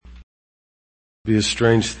Be a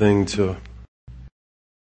strange thing to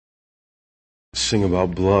sing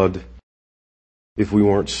about blood if we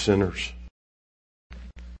weren't sinners.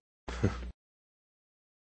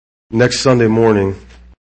 Next Sunday morning,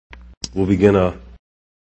 we'll begin a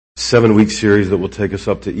 7-week series that will take us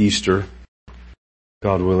up to Easter,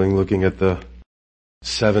 God willing, looking at the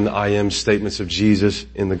 7 I am statements of Jesus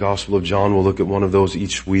in the Gospel of John. We'll look at one of those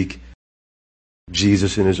each week,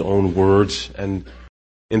 Jesus in His own words. And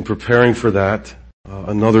in preparing for that,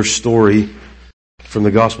 another story from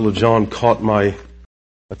the Gospel of John caught my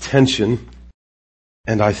attention,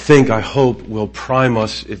 and I hope will prime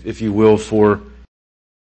us, if you will, for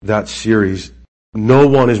that series. No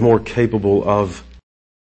one is more capable of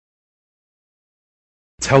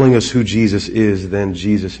telling us who Jesus is than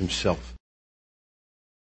Jesus Himself.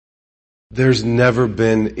 There's never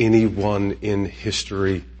been anyone in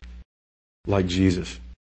history like Jesus.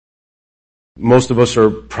 Most of us are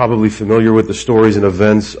probably familiar with the stories and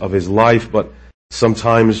events of His life, but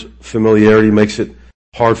sometimes familiarity makes it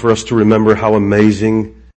hard for us to remember how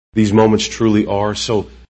amazing these moments truly are. So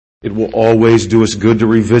it will always do us good to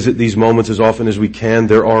revisit these moments as often as we can.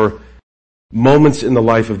 There are moments in the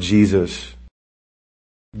life of Jesus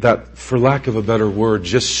that, for lack of a better word,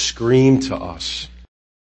 just scream to us.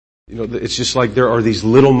 You know, it's just like there are these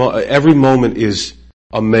little every moment is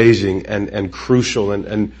amazing and crucial,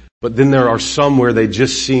 but then there are some where they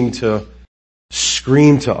just seem to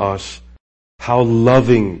scream to us how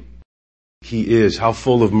loving He is, how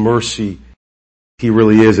full of mercy He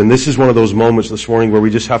really is. And this is one of those moments this morning where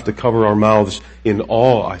we just have to cover our mouths in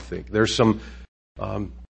awe, I think. There's some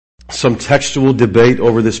textual debate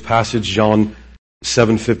over this passage, John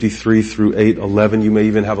 7:53 through 8:11. You may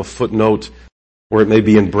even have a footnote, or it may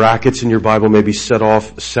be in brackets in your Bible, may be set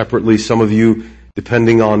off separately. Some of you,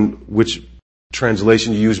 depending on which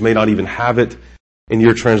translation you use, may not even have it in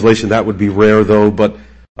your translation. That would be rare, though. But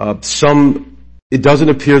it doesn't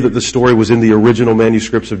appear that the story was in the original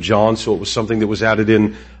manuscripts of John, so it was something that was added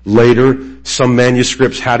in later. Some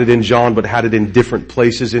manuscripts had it in John, but had it in different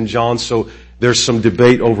places in John, so there's some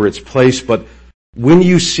debate over its place. But when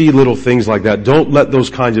you see little things like that, don't let those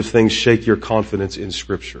kinds of things shake your confidence in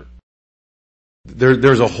Scripture.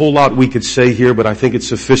 There's a whole lot we could say here, but I think it's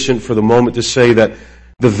sufficient for the moment to say that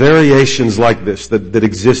the variations like this that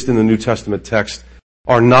exist in the New Testament text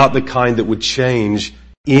are not the kind that would change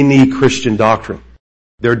any Christian doctrine.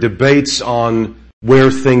 They're debates on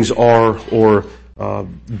where things are or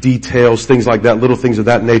details, things like that, little things of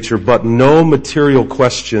that nature, but no material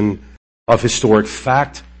question of historic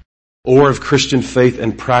fact or of Christian faith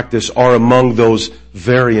and practice are among those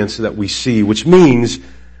variants that we see, which means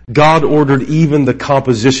God ordered even the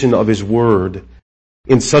composition of His Word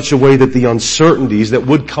in such a way that the uncertainties that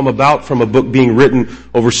would come about from a book being written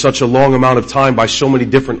over such a long amount of time by so many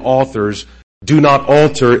different authors do not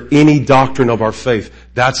alter any doctrine of our faith.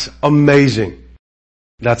 That's amazing.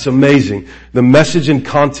 That's amazing. The message and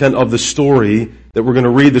content of the story that we're going to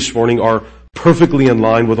read this morning are perfectly in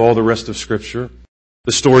line with all the rest of Scripture.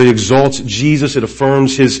 The story exalts Jesus. It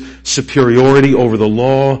affirms His superiority over the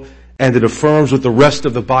law. And it affirms with the rest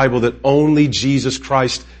of the Bible that only Jesus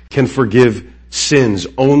Christ can forgive sins.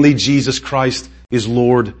 Only Jesus Christ is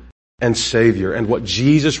Lord and Savior. And what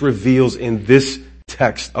Jesus reveals in this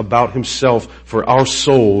text about Himself for our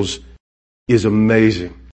souls is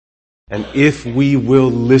amazing. And if we will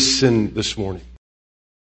listen this morning,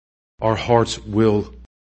 our hearts will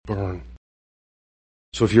burn.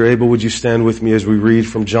 So if you're able, would you stand with me as we read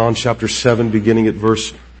from John chapter 7, beginning at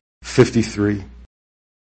verse 53.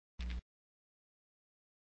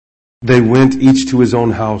 They went each to his own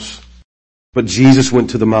house, but Jesus went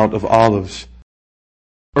to the Mount of Olives.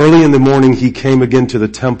 Early in the morning He came again to the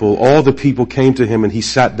temple. All the people came to Him, and He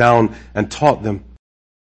sat down and taught them.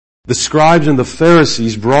 The scribes and the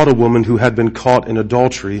Pharisees brought a woman who had been caught in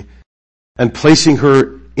adultery, and placing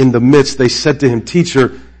her in the midst, they said to Him,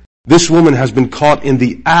 "Teacher, this woman has been caught in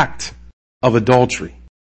the act of adultery.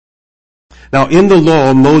 Now in the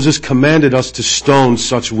law, Moses commanded us to stone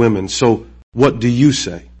such women. So what do you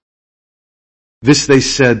say?" This they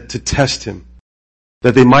said to test Him,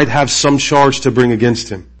 that they might have some charge to bring against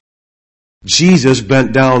Him. Jesus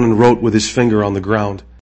bent down and wrote with His finger on the ground.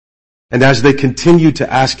 And as they continued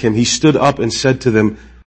to ask Him, He stood up and said to them,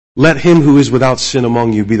 "Let him who is without sin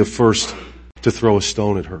among you be the first to throw a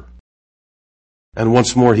stone at her." And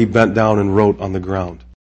once more He bent down and wrote on the ground.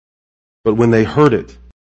 But when they heard it,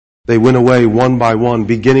 they went away one by one,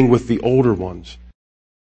 beginning with the older ones.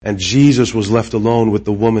 And Jesus was left alone with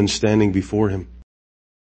the woman standing before Him.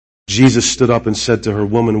 Jesus stood up and said to her,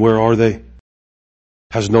 "Woman, where are they?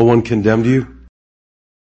 Has no one condemned you?"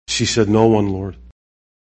 She said, "No one, Lord."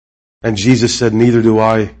 And Jesus said, neither do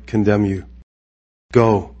I condemn you.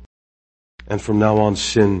 Go, and from now on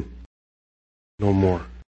sin no more.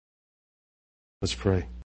 Let's pray.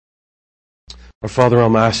 Our Father,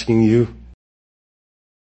 I'm asking you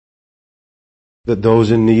that those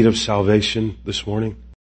in need of salvation this morning,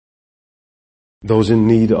 those in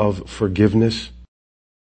need of forgiveness,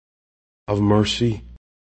 of mercy,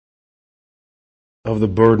 of the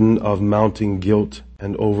burden of mounting guilt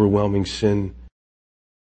and overwhelming sin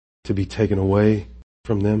to be taken away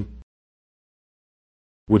from them,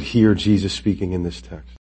 would hear Jesus speaking in this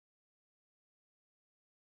text.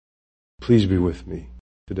 Please be with me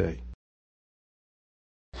today.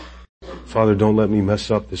 Father, don't let me mess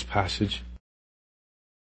up this passage.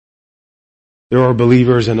 There are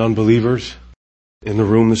believers and unbelievers in the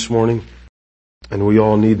room this morning, and we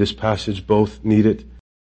all need this passage. Both need it,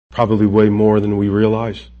 probably way more than we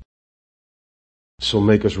realize. So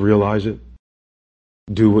make us realize it.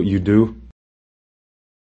 Do what you do.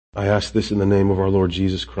 I ask this in the name of our Lord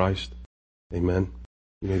Jesus Christ. Amen.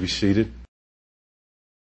 You may be seated.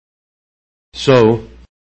 So,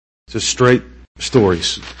 it's a straight story.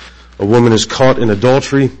 A woman is caught in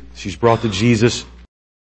adultery. She's brought to Jesus,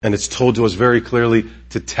 and it's told to us very clearly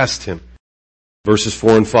to test him. Verses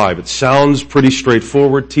 4 and 5. It sounds pretty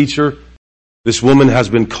straightforward, teacher. This woman has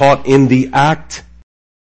been caught in the act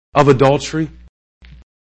of adultery.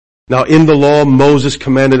 Now, in the law, Moses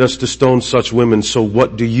commanded us to stone such women, so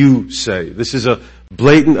what do you say? This is a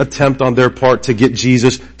blatant attempt on their part to get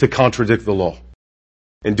Jesus to contradict the law.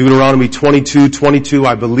 In Deuteronomy 22:22,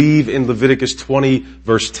 I believe in Leviticus 20,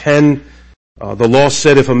 verse 10, the law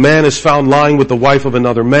said, if a man is found lying with the wife of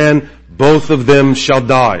another man, both of them shall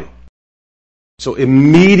die. So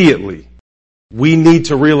immediately, we need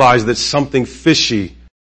to realize that something fishy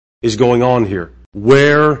is going on here.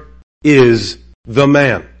 Where is the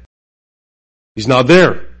man? He's not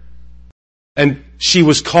there. And she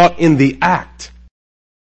was caught in the act.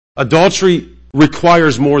 Adultery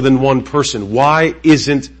requires more than one person. Why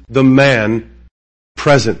isn't the man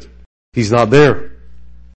present? He's not there.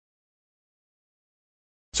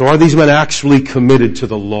 So are these men actually committed to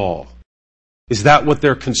the law? Is that what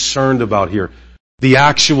they're concerned about here? The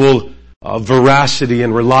actual veracity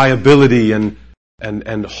and reliability and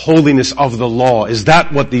holiness of the law. Is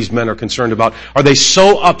that what these men are concerned about? Are they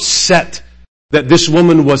so upset that this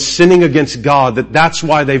woman was sinning against God that that's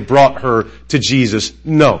why they brought her to Jesus?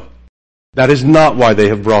 No. That is not why they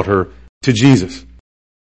have brought her to Jesus.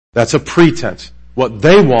 That's a pretense. What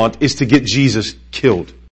they want is to get Jesus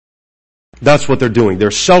killed. That's what they're doing. They're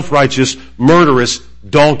self-righteous, murderous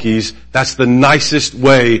donkeys. That's the nicest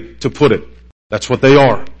way to put it. That's what they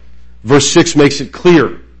are. Verse 6 makes it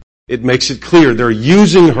clear. It makes it clear. They're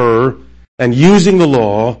using her and using the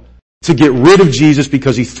law to get rid of Jesus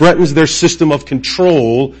because he threatens their system of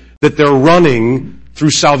control that they're running through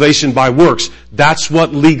salvation by works. That's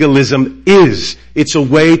what legalism is. It's a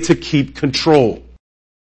way to keep control.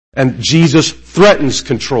 And Jesus threatens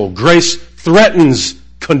control. Grace threatens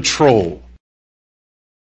control.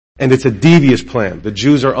 And it's a devious plan. The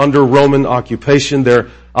Jews are under Roman occupation. They're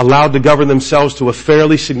allowed to govern themselves to a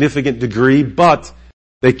fairly significant degree, but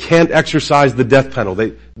they can't exercise the death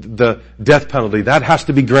penalty. The death penalty, that has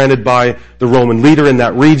to be granted by the Roman leader in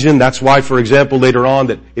that region. That's why, for example, later on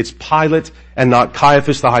that it's Pilate and not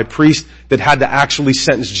Caiaphas, the high priest, that had to actually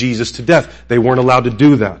sentence Jesus to death. They weren't allowed to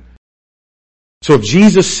do that. So if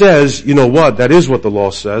Jesus says, you know what, that is what the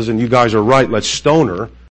law says, and you guys are right, let's stone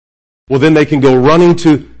her, well then they can go running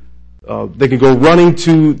to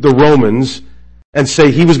the Romans and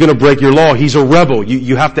say he was going to break your law. He's a rebel.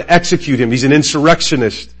 You have to execute him. He's an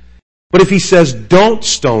insurrectionist. But if he says don't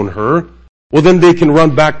stone her, well then they can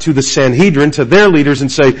run back to the Sanhedrin, to their leaders,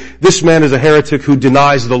 and say this man is a heretic who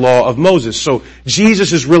denies the law of Moses. So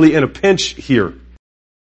Jesus is really in a pinch here.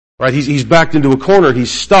 Right? He's backed into a corner.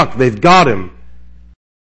 He's stuck. They've got him.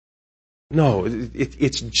 No,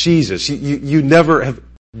 it's Jesus. You never have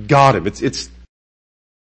got him.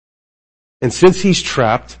 And since he's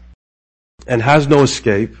trapped and has no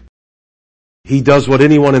escape, he does what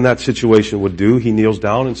anyone in that situation would do. He kneels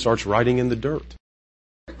down and starts writing in the dirt.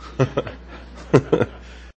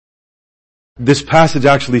 This passage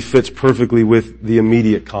actually fits perfectly with the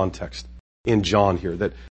immediate context in John here,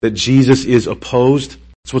 that Jesus is opposed.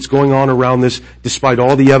 That's what's going on around this, despite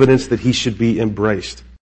all the evidence that he should be embraced.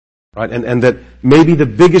 Right? And that maybe the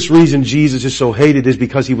biggest reason Jesus is so hated is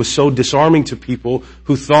because he was so disarming to people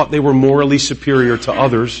who thought they were morally superior to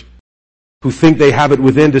others, who think they have it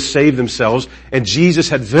within to save themselves. And Jesus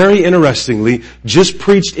had very interestingly just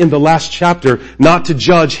preached in the last chapter not to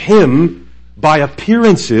judge him, by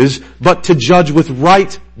appearances, but to judge with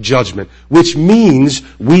right judgment, which means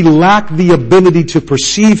we lack the ability to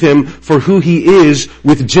perceive Him for who He is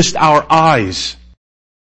with just our eyes.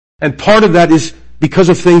 And part of that is because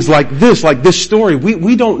of things like this story.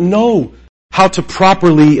 We don't know how to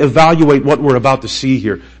properly evaluate what we're about to see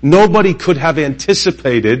here. Nobody could have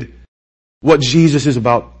anticipated what Jesus is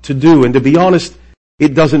about to do. And to be honest,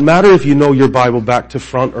 it doesn't matter if you know your Bible back to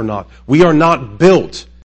front or not. We are not built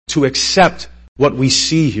to accept what we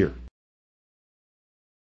see here.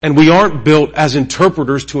 And we aren't built as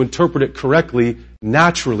interpreters to interpret it correctly,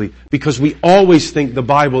 naturally, because we always think the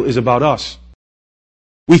Bible is about us.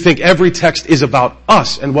 We think every text is about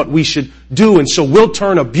us and what we should do, and so we'll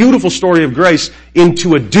turn a beautiful story of grace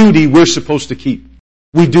into a duty we're supposed to keep.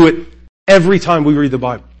 We do it every time we read the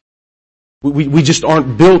Bible. We just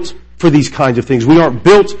aren't built for these kinds of things. We aren't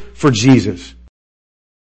built for Jesus.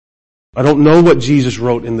 I don't know what Jesus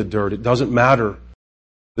wrote in the dirt. It doesn't matter.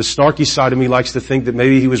 The snarky side of me likes to think that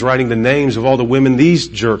maybe he was writing the names of all the women these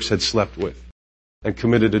jerks had slept with and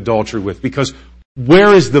committed adultery with. Because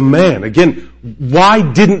where is the man? Again, why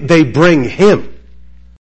didn't they bring him?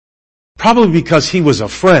 Probably because he was a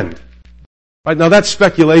friend. Right? Now that's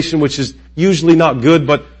speculation, which is usually not good,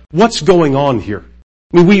 but what's going on here?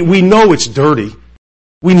 I mean, we know it's dirty.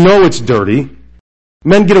 We know it's dirty.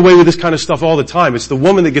 Men get away with this kind of stuff all the time. It's the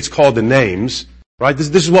woman that gets called the names, right? This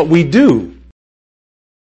is what we do.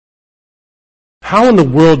 How in the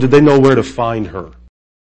world did they know where to find her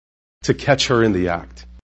to catch her in the act?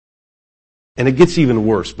 And it gets even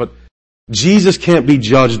worse, but Jesus can't be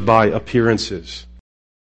judged by appearances.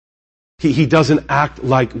 He doesn't act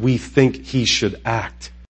like we think He should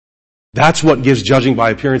act. That's what gives judging by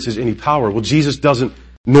appearances any power. Well, Jesus doesn't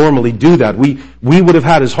normally do that. We would have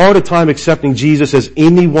had as hard a time accepting Jesus as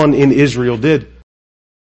anyone in Israel did.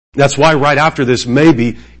 That's why right after this,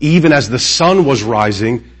 maybe, even as the sun was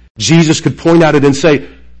rising, Jesus could point at it and say,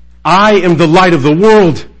 I am the light of the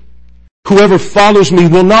world. Whoever follows me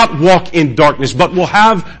will not walk in darkness, but will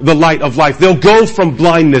have the light of life. They'll go from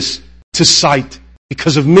blindness to sight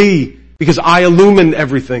because of me, because I illumine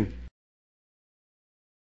everything.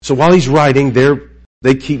 So while He's writing,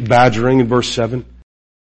 they keep badgering in verse 7.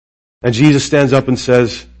 And Jesus stands up and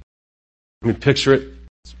says, I mean, picture it.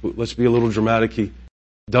 Let's be a little dramatic. He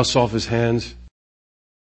dusts off his hands.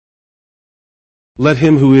 Let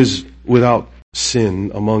him who is without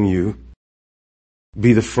sin among you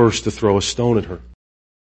be the first to throw a stone at her.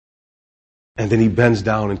 And then He bends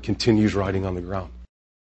down and continues writing on the ground.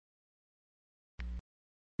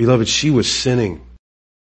 Beloved, she was sinning.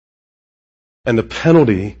 And the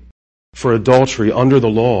penalty for adultery under the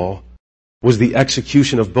law was the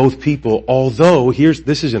execution of both people, although,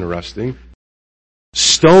 this is interesting,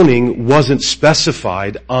 stoning wasn't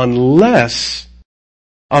specified unless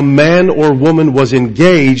a man or woman was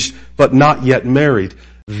engaged but not yet married.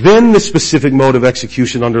 Then the specific mode of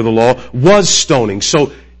execution under the law was stoning.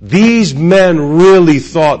 So these men really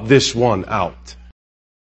thought this one out.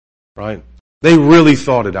 Right? They really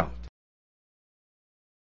thought it out.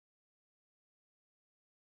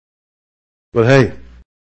 But hey,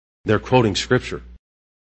 they're quoting Scripture,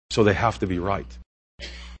 so they have to be right.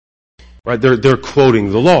 Right? They're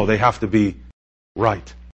quoting the law. They have to be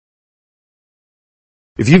right.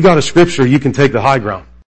 If you've got a Scripture, you can take the high ground.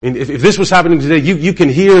 I mean, if this was happening today, you can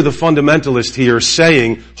hear the fundamentalist here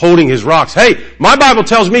saying, holding his rocks, hey, my Bible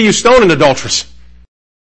tells me you stone an adulteress.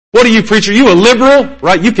 What are you, preacher? You a liberal?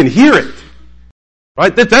 Right? You can hear it.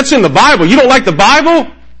 Right? That's in the Bible. You don't like the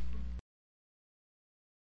Bible?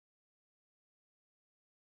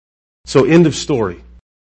 So end of story.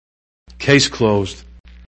 Case closed.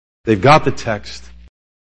 They've got the text.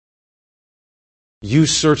 You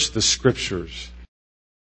search the Scriptures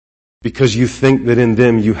because you think that in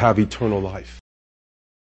them you have eternal life.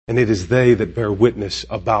 And it is they that bear witness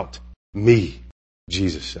about me,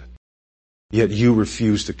 Jesus said. Yet you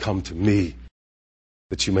refuse to come to me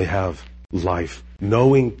that you may have life.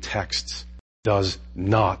 Knowing texts does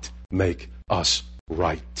not make us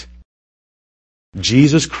right.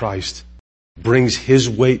 Jesus Christ brings His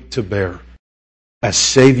weight to bear as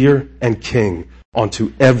Savior and King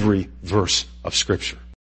onto every verse of Scripture.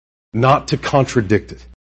 Not to contradict it,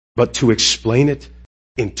 but to explain it,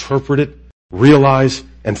 interpret it, realize,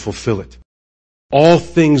 and fulfill it. All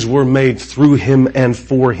things were made through Him and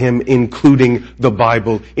for Him, including the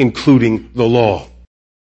Bible, including the law.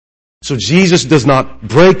 So Jesus does not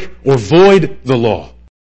break or void the law,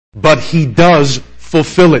 but He does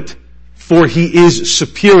fulfill it, for He is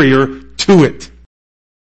superior to it.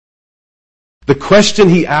 The question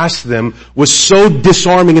He asked them was so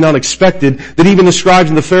disarming and unexpected that even the scribes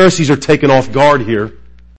and the Pharisees are taken off guard here.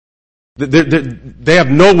 They have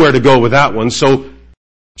nowhere to go with that one. So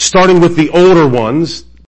starting with the older ones,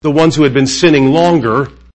 the ones who had been sinning longer,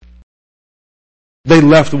 they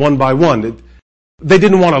left one by one. They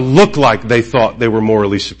didn't want to look like they thought they were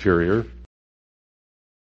morally superior.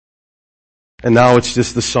 And now it's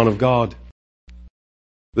just the Son of God,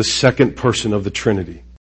 the second person of the Trinity.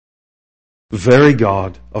 Very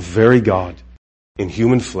God of very God in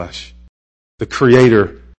human flesh, the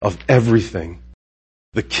creator of everything,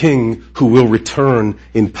 the King who will return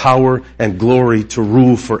in power and glory to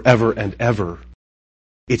rule forever and ever.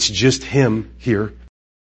 It's just Him here.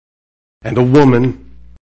 And a woman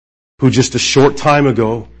who just a short time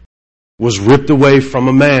ago was ripped away from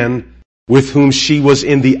a man with whom she was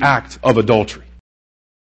in the act of adultery.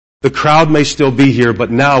 The crowd may still be here,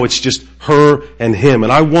 but now it's just her and him.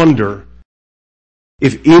 And I wonder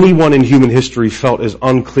if anyone in human history felt as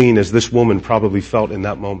unclean as this woman probably felt in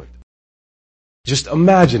that moment. Just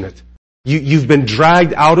imagine it. You've been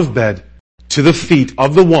dragged out of bed to the feet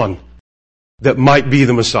of the one that might be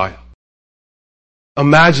the Messiah.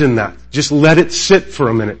 Imagine that. Just let it sit for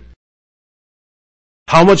a minute.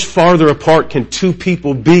 How much farther apart can two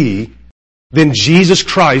people be than Jesus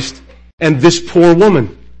Christ and this poor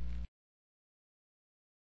woman?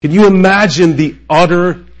 Can you imagine the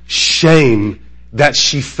utter shame that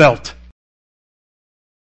she felt?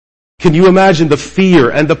 Can you imagine the fear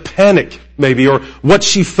and the panic, maybe, or what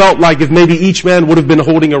she felt like if maybe each man would have been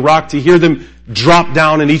holding a rock, to hear them drop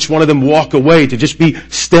down and each one of them walk away, to just be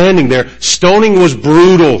standing there? Stoning was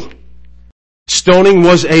brutal. Stoning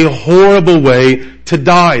was a horrible way to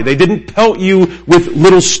die. They didn't pelt you with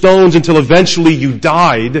little stones until eventually you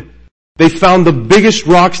died. They found the biggest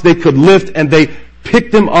rocks they could lift and they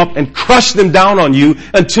picked them up and crushed them down on you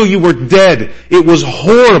until you were dead. It was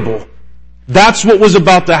horrible. That's what was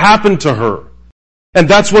about to happen to her. And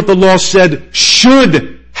that's what the law said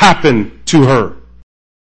should happen to her.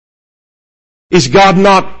 Is God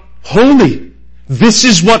not holy? This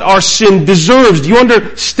is what our sin deserves. Do you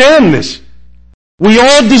understand this? We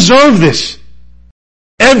all deserve this.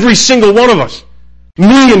 Every single one of us.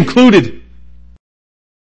 Me included.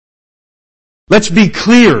 Let's be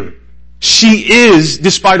clear. She is,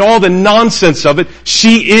 despite all the nonsense of it,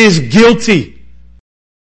 she is guilty.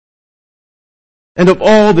 And of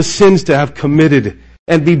all the sins to have committed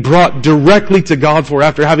and be brought directly to God for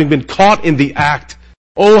after having been caught in the act,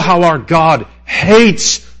 oh, how our God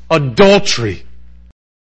hates adultery.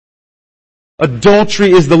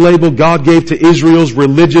 Adultery is the label God gave to Israel's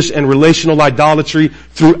religious and relational idolatry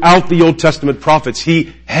throughout the Old Testament prophets.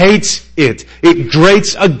 He hates it. It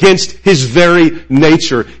grates against His very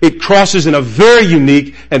nature. It crosses in a very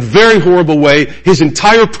unique and very horrible way His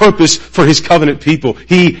entire purpose for His covenant people.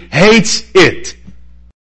 He hates it.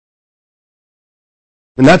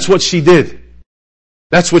 And that's what she did.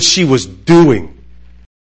 That's what she was doing.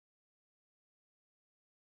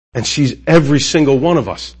 And she's every single one of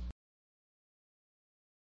us.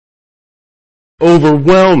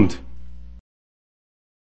 Overwhelmed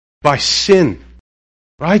by sin,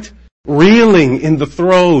 right? Reeling in the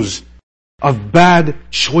throes of bad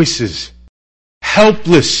choices,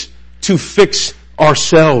 helpless to fix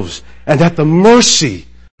ourselves, and at the mercy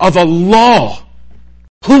of a law.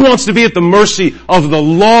 Who wants to be at the mercy of the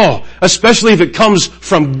law, especially if it comes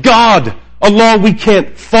from God? A law we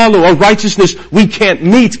can't follow, a righteousness we can't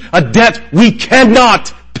meet, a debt we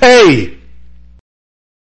cannot pay.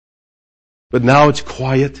 But now it's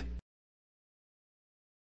quiet.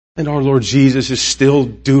 And our Lord Jesus is still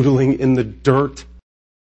doodling in the dirt.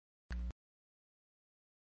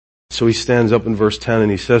 So He stands up in verse 10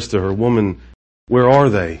 and He says to her, "Woman, where are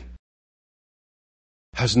they?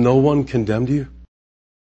 Has no one condemned you?"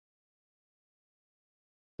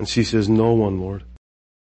 And she says, "No one, Lord."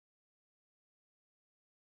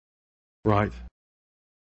 Right.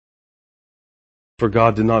 For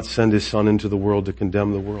God did not send His Son into the world to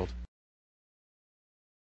condemn the world,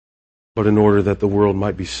 but in order that the world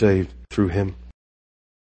might be saved through Him.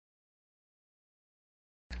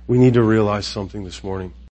 We need to realize something this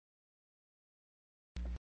morning.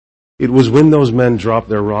 It was when those men dropped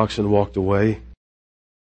their rocks and walked away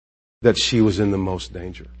that she was in the most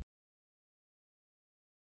danger.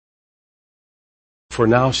 For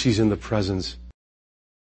now she's in the presence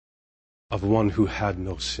of one who had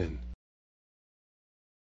no sin.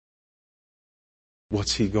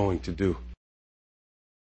 What's He going to do?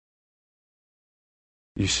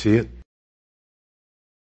 You see it?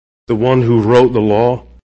 The one who wrote the law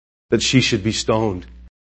that she should be stoned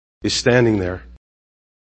is standing there,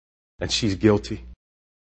 and she's guilty.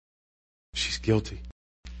 She's guilty.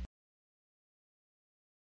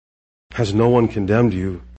 Has no one condemned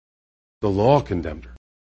you? The law condemned her.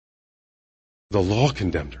 The law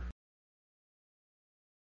condemned her.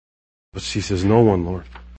 But she says, no one, Lord.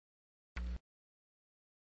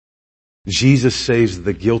 Jesus saves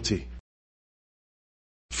the guilty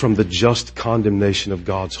from the just condemnation of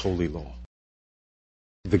God's holy law.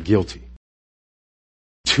 The guilty.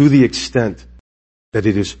 To the extent that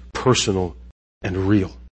it is personal and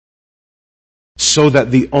real. So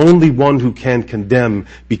that the only one who can condemn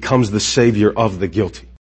becomes the Savior of the guilty.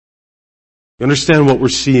 You understand what we're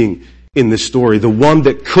seeing in this story? The one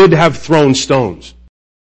that could have thrown stones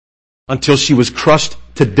until she was crushed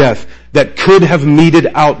to death, that could have meted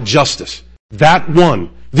out justice. That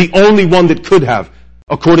one, the only one that could have,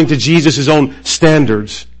 according to Jesus' own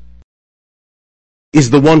standards, is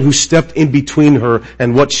the one who stepped in between her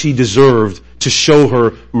and what she deserved to show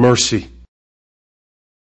her mercy.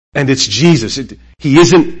 And it's Jesus. He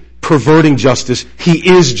isn't perverting justice. He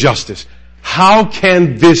is justice. How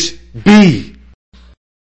can this be?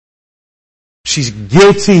 She's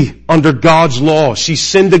guilty under God's law. She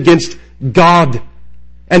sinned against God.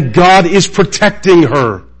 And God is protecting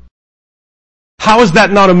her. How is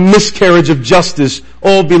that not a miscarriage of justice?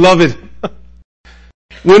 Oh, beloved,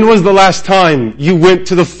 when was the last time you went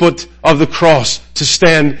to the foot of the cross to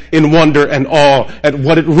stand in wonder and awe at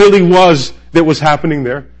what it really was that was happening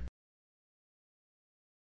there?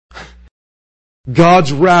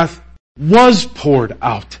 God's wrath was poured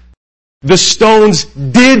out. The stones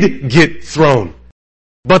did get thrown,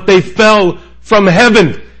 but they fell from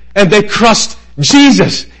heaven and they crushed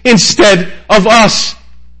Jesus instead of us.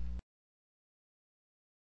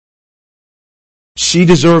 She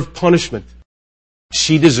deserved punishment.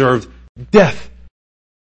 She deserved death.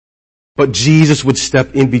 But Jesus would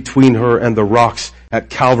step in between her and the rocks at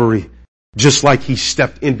Calvary, just like He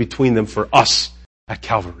stepped in between them for us at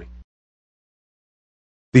Calvary.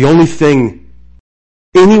 The only thing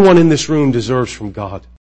anyone in this room deserves from God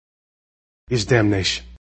is damnation.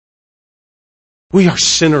 We are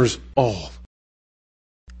sinners all.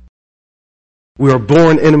 We are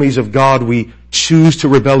born enemies of God. We choose to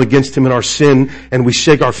rebel against Him in our sin, and we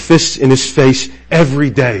shake our fists in His face every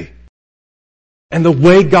day. And the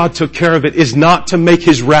way God took care of it is not to make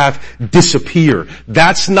His wrath disappear.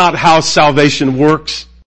 That's not how salvation works.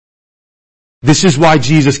 This is why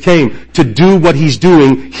Jesus came, to do what He's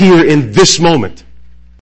doing here in this moment.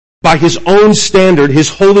 By His own standard, His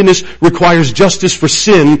holiness requires justice for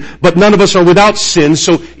sin, but none of us are without sin,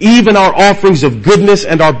 so even our offerings of goodness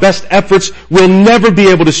and our best efforts will never be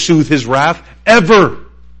able to soothe His wrath, ever.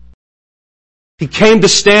 He came to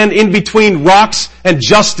stand in between rocks and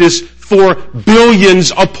justice for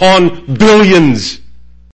billions upon billions.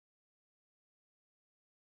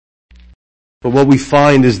 But what we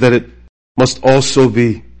find is that it must also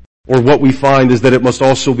be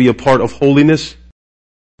a part of holiness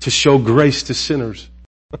to show grace to sinners.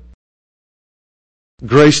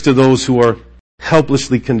 Grace to those who are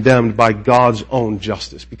helplessly condemned by God's own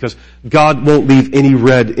justice. Because God won't leave any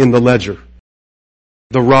red in the ledger.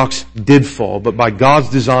 The rocks did fall, but by God's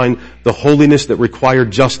design, the holiness that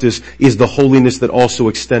required justice is the holiness that also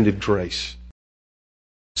extended grace.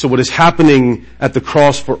 So what is happening at the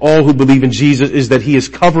cross for all who believe in Jesus is that He is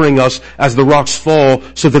covering us as the rocks fall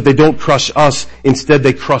so that they don't crush us. Instead,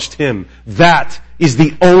 they crushed Him. That is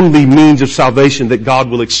the only means of salvation that God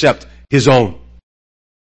will accept His own.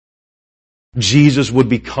 Jesus would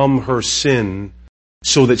become her sin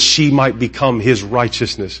so that she might become His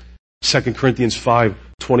righteousness. 2 Corinthians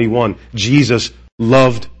 5:21. Jesus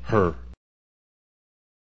loved her.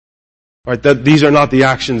 All right, these are not the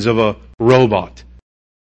actions of a robot.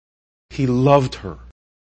 He loved her.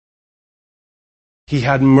 He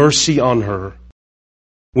had mercy on her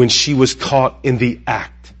when she was caught in the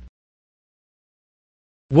act.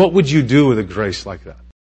 What would you do with a grace like that?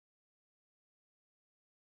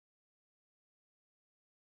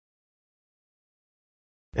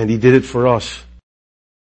 And He did it for us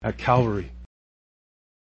at Calvary.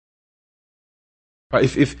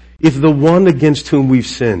 If the one against whom we've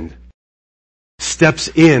sinned steps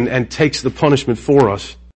in and takes the punishment for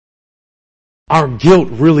us, our guilt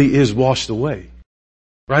really is washed away.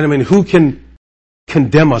 Right? I mean, who can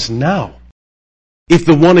condemn us now? If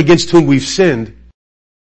the one against whom we've sinned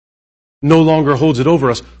no longer holds it over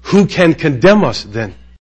us, who can condemn us then?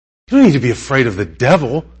 You don't need to be afraid of the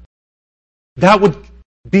devil. That would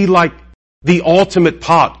be like the ultimate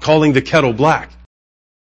pot calling the kettle black.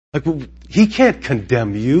 Like, he can't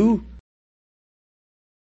condemn you.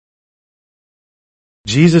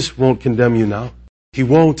 Jesus won't condemn you now. He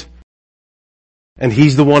won't. And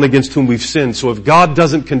He's the one against whom we've sinned. So if God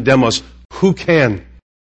doesn't condemn us, who can?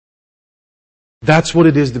 That's what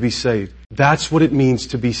it is to be saved. That's what it means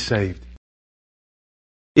to be saved.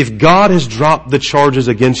 If God has dropped the charges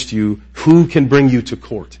against you, who can bring you to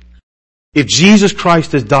court? If Jesus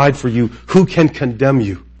Christ has died for you, who can condemn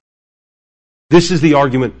you? This is the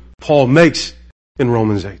argument Paul makes in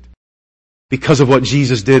Romans 8. Because of what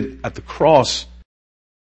Jesus did at the cross,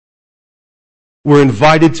 we're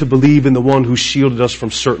invited to believe in the one who shielded us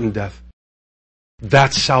from certain death.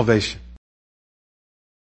 That's salvation.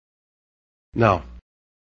 Now,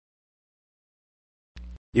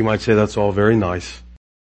 you might say that's all very nice,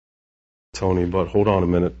 Tony, but hold on a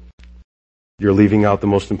minute. You're leaving out the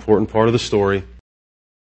most important part of the story.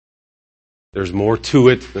 There's more to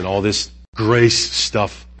it than all this grace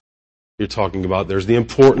stuff you're talking about. There's the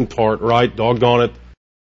important part, right? Doggone it.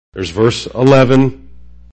 There's verse 11.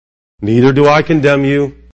 Neither do I condemn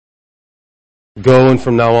you. Go and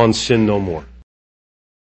from now on sin no more.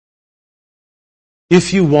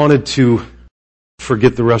 If you wanted to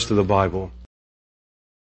forget the rest of the Bible,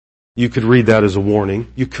 you could read that as a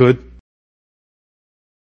warning. You could.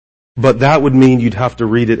 But that would mean you'd have to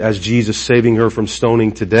read it as Jesus saving her from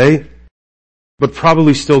stoning today, but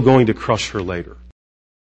probably still going to crush her later.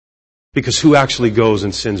 Because who actually goes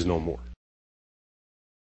and sins no more?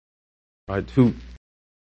 Right?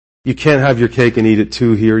 You can't have your cake and eat it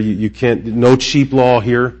too here. You can't, no cheap law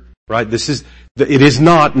here. Right? It is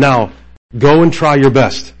not, now, go and try your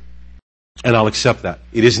best. And I'll accept that.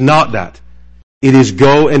 It is not that. It is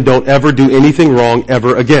go and don't ever do anything wrong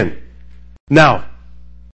ever again. Now,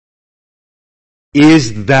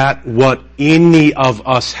 is that what any of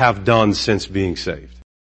us have done since being saved?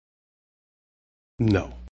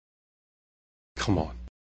 No. Come on.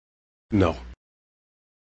 No.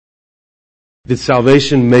 Did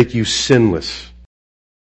salvation make you sinless?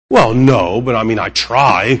 Well, no, but I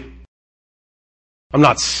try. I'm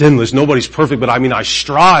not sinless. Nobody's perfect, but I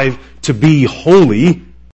strive to be holy.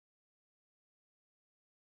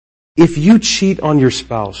 If you cheat on your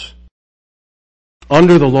spouse,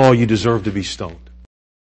 under the law, you deserve to be stoned.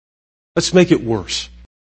 Let's make it worse.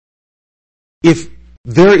 If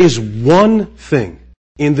there is one thing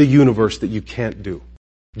in the universe that you can't do,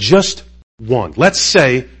 just one. Let's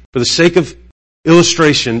say, for the sake of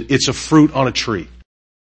illustration, it's a fruit on a tree.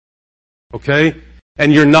 Okay?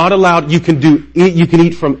 And you're not allowed, you can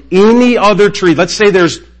eat from any other tree. Let's say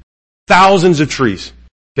there's thousands of trees.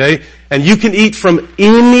 Okay? And you can eat from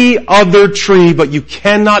any other tree, but you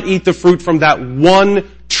cannot eat the fruit from that one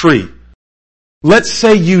tree. Let's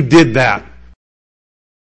say you did that.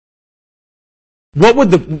 How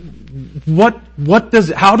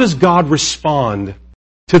does God respond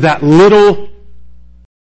to that little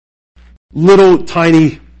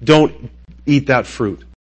tiny, don't eat that fruit?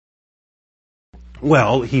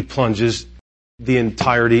 Well, He plunges the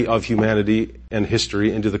entirety of humanity and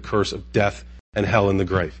history into the curse of death and hell in the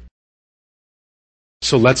grave.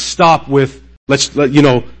 So let's stop with, let's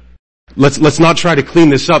not try to clean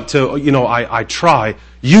this up to, I try.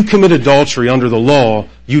 You commit adultery under the law,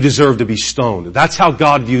 you deserve to be stoned. That's how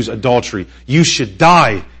God views adultery. You should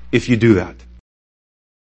die if you do that.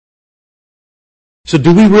 So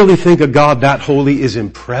do we really think a God that holy is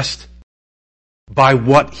impressed by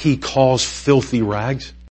what He calls filthy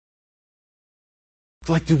rags?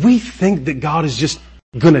 Do we think that God is just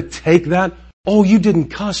going to take that? Oh, you didn't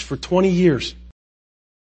cuss for 20 years.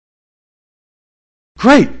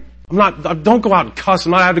 Great. Don't go out and cuss.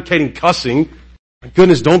 I'm not advocating cussing. My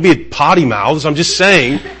goodness, don't be potty mouths. I'm just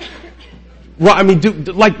saying.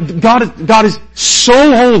 God is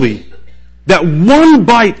so holy that one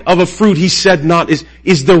bite of a fruit He said not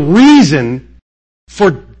is the reason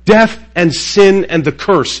for death and sin and the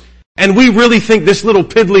curse. And we really think this little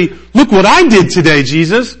piddly, look what I did today,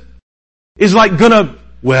 Jesus, is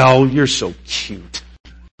well, you're so cute.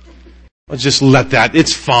 Let's just let that.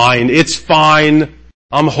 It's fine. It's fine.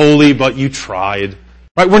 I'm holy, but you tried.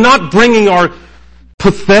 Right? We're not bringing our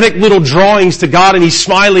pathetic little drawings to God and He's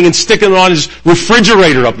smiling and sticking them on His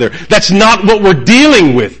refrigerator up there. That's not what we're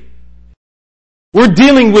dealing with. We're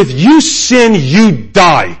dealing with you sin, you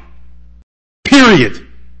die. Period.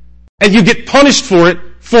 And you get punished for it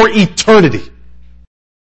for eternity.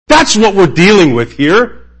 That's what we're dealing with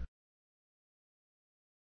here.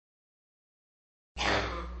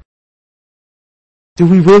 Do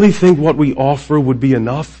we really think what we offer would be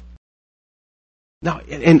enough? Now,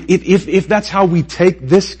 and if that's how we take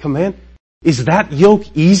this command, is that yoke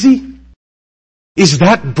easy? Is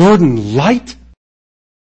that burden light?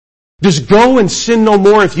 Does go and sin no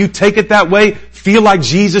more, if you take it that way, feel like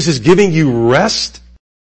Jesus is giving you rest?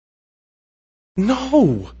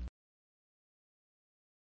 No.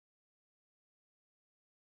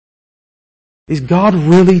 Is God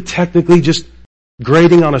really technically just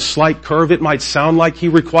grading on a slight curve? It might sound like He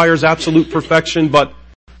requires absolute perfection, but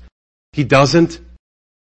He doesn't?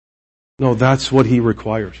 No, that's what He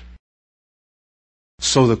requires.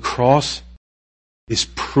 So the cross is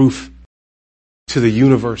proof to the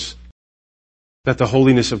universe that the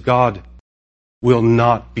holiness of God will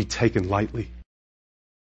not be taken lightly.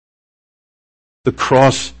 The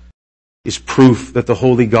cross is proof that the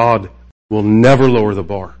holy God will never lower the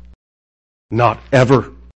bar. Not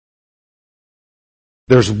ever.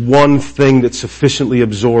 There's one thing that sufficiently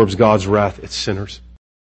absorbs God's wrath at sinners.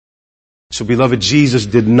 So beloved, Jesus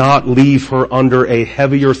did not leave her under a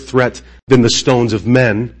heavier threat than the stones of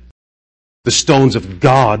men, the stones of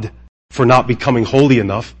God, for not becoming holy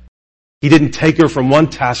enough. He didn't take her from one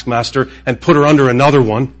taskmaster and put her under another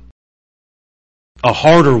one, a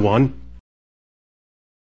harder one.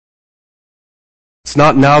 It's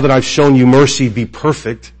not now that I've shown you mercy, be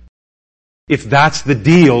perfect. If that's the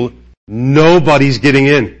deal, nobody's getting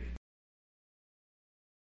in.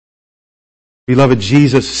 Beloved,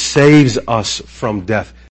 Jesus saves us from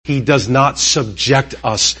death. He does not subject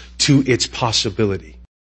us to its possibility.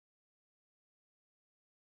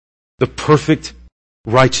 The perfect,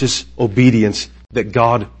 righteous obedience that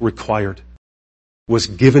God required was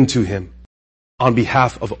given to Him on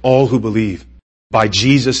behalf of all who believe by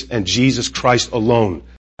Jesus and Jesus Christ alone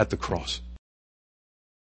at the cross.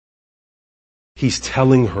 He's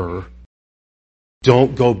telling her,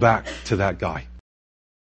 don't go back to that guy.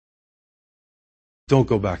 Don't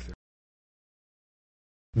go back there.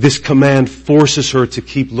 This command forces her to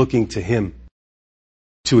keep looking to Him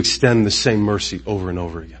to extend the same mercy over and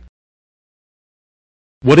over again.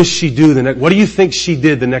 What does she do the next? What do you think she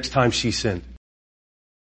did the next time she sinned?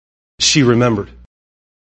 She remembered.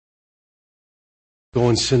 Go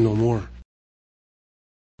and sin no more.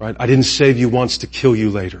 Right? I didn't save you once to kill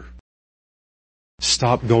you later.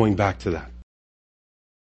 Stop going back to that.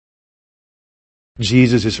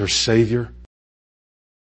 Jesus is her Savior.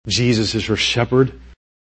 Jesus is her shepherd.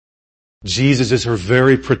 Jesus is her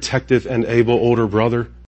very protective and able older brother.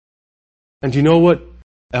 And do you know what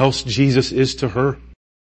else Jesus is to her?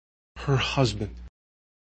 Her husband,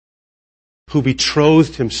 who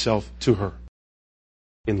betrothed himself to her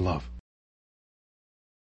in love.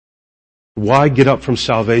 Why get up from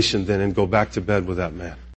salvation then and go back to bed with that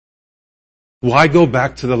man? Why go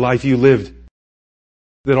back to the life you lived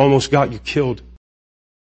that almost got you killed?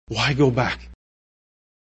 Why go back?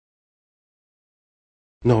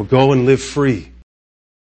 No, go and live free.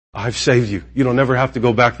 I've saved you. You don't ever have to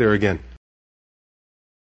go back there again.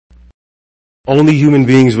 Only human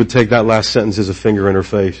beings would take that last sentence as a finger in her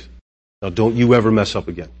face. Now don't you ever mess up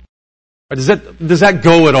again. Does that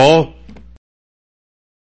go at all?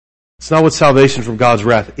 It's not what salvation from God's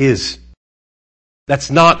wrath is.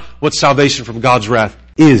 That's not what salvation from God's wrath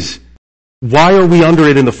is. Why are we under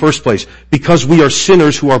it in the first place? Because we are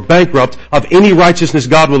sinners who are bankrupt of any righteousness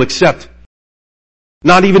God will accept.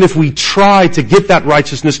 Not even if we try to get that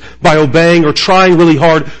righteousness by obeying or trying really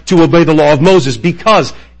hard to obey the law of Moses.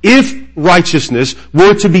 Because if righteousness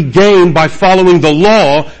were to be gained by following the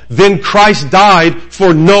law, then Christ died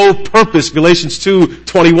for no purpose. Galatians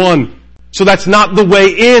 2:21. So that's not the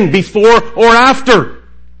way in, before or after.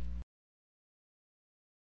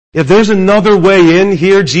 If there's another way in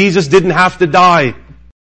here, Jesus didn't have to die.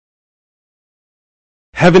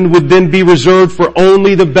 Heaven would then be reserved for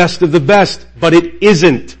only the best of the best, but it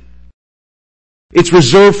isn't. It's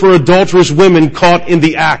reserved for adulterous women caught in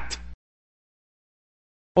the act.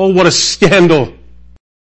 Oh, what a scandal.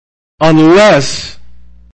 Unless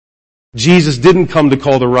Jesus didn't come to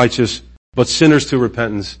call the righteous, but sinners to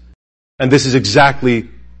repentance. And this is exactly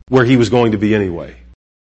where He was going to be anyway.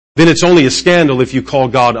 Then it's only a scandal if you call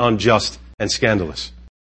God unjust and scandalous.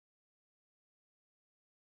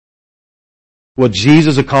 What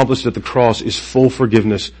Jesus accomplished at the cross is full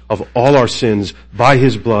forgiveness of all our sins by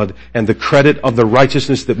His blood and the credit of the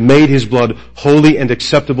righteousness that made His blood holy and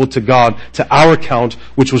acceptable to God to our account,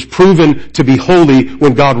 which was proven to be holy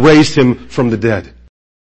when God raised Him from the dead.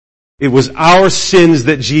 It was our sins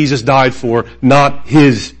that Jesus died for, not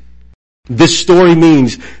His. This story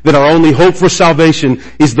means that our only hope for salvation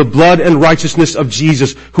is the blood and righteousness of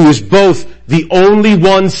Jesus, who is both the only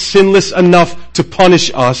one sinless enough to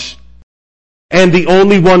punish us and the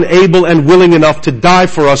only one able and willing enough to die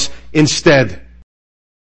for us instead.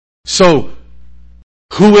 So,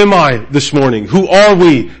 who am I this morning? Who are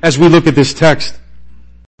we as we look at this text?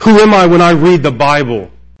 Who am I when I read the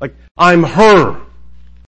Bible? Like, I'm her.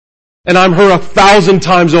 And I'm her 1,000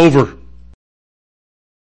 times over.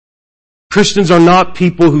 Christians are not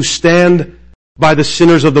people who stand by the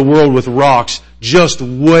sinners of the world with rocks, just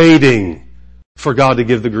waiting for God to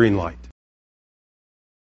give the green light.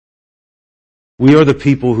 We are the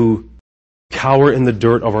people who cower in the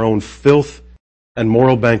dirt of our own filth and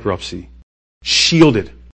moral bankruptcy,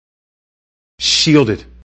 shielded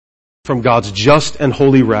from God's just and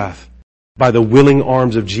holy wrath by the willing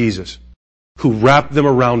arms of Jesus, who wrapped them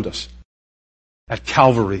around us at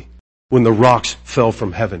Calvary when the rocks fell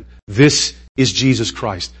from heaven. This is Jesus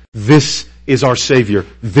Christ. This is our Savior.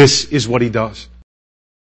 This is what He does.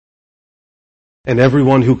 And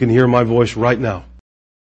everyone who can hear my voice right now,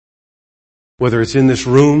 whether it's in this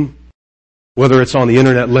room, whether it's on the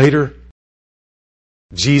internet later,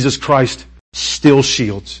 Jesus Christ still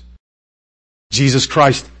shields. Jesus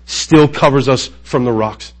Christ still covers us from the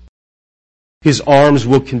rocks. His arms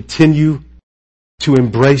will continue to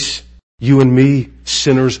embrace you and me,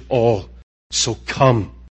 sinners all. So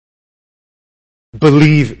come.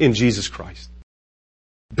 Believe in Jesus Christ.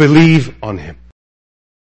 Believe on Him.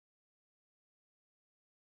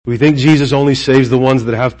 We think Jesus only saves the ones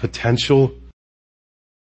that have potential,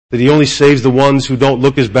 that He only saves the ones who don't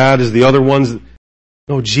look as bad as the other ones.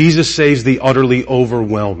 No, Jesus saves the utterly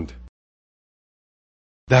overwhelmed.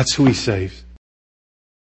 That's who He saves.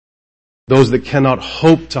 Those that cannot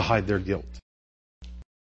hope to hide their guilt.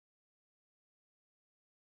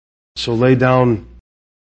 So lay down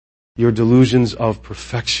your delusions of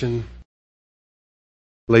perfection.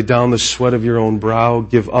 Lay down the sweat of your own brow.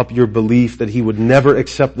 Give up your belief that He would never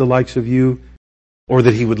accept the likes of you, or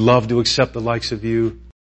that He would love to accept the likes of you.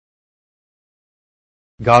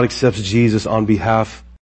 God accepts Jesus on behalf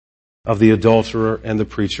of the adulterer and the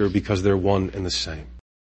preacher because they're one and the same.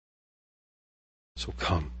 So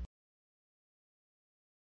come.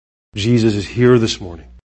 Jesus is here this morning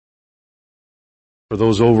for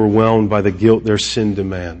those overwhelmed by the guilt their sin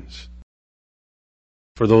demands,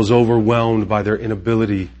 for those overwhelmed by their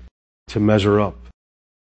inability to measure up.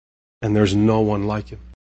 And there's no one like Him.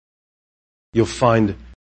 You'll find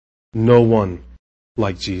no one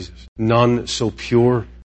like Jesus. None so pure,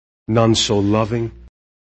 none so loving,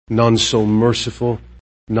 none so merciful,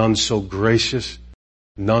 none so gracious,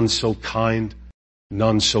 none so kind,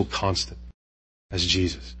 none so constant as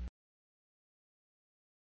Jesus.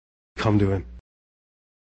 Come to Him.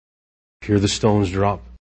 Hear the stones drop.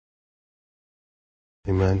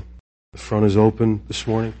 Amen. The front is open this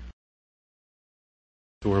morning.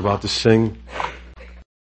 So we're about to sing.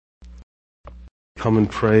 Come and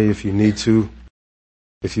pray if you need to.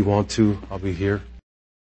 If you want to, I'll be here.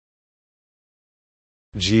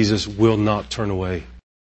 Jesus will not turn away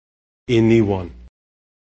anyone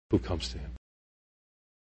who comes to Him.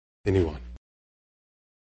 Anyone.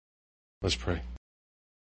 Let's pray.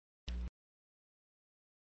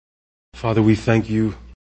 Father, we thank You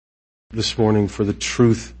this morning for the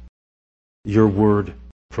truth Your Word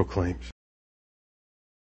proclaims.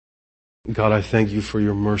 God, I thank You for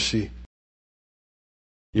Your mercy,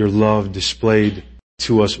 Your love displayed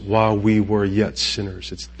to us while we were yet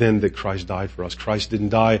sinners. It's then that Christ died for us. Christ didn't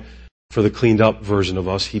die for the cleaned up version of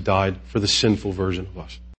us. He died for the sinful version of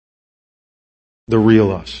us. The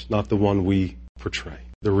real us, not the one we portray.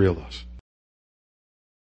 The real us.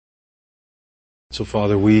 So,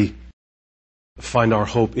 Father, we find our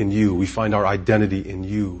hope in You. We find our identity in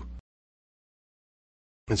You.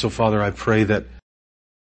 And so, Father, I pray that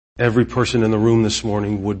every person in the room this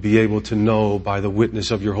morning would be able to know by the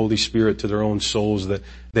witness of Your Holy Spirit to their own souls that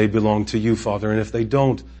they belong to You, Father. And if they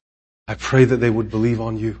don't, I pray that they would believe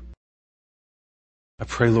on You. I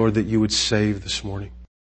pray, Lord, that You would save this morning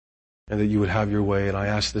and that You would have Your way. And I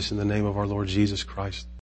ask this in the name of our Lord Jesus Christ.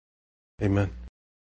 Amen.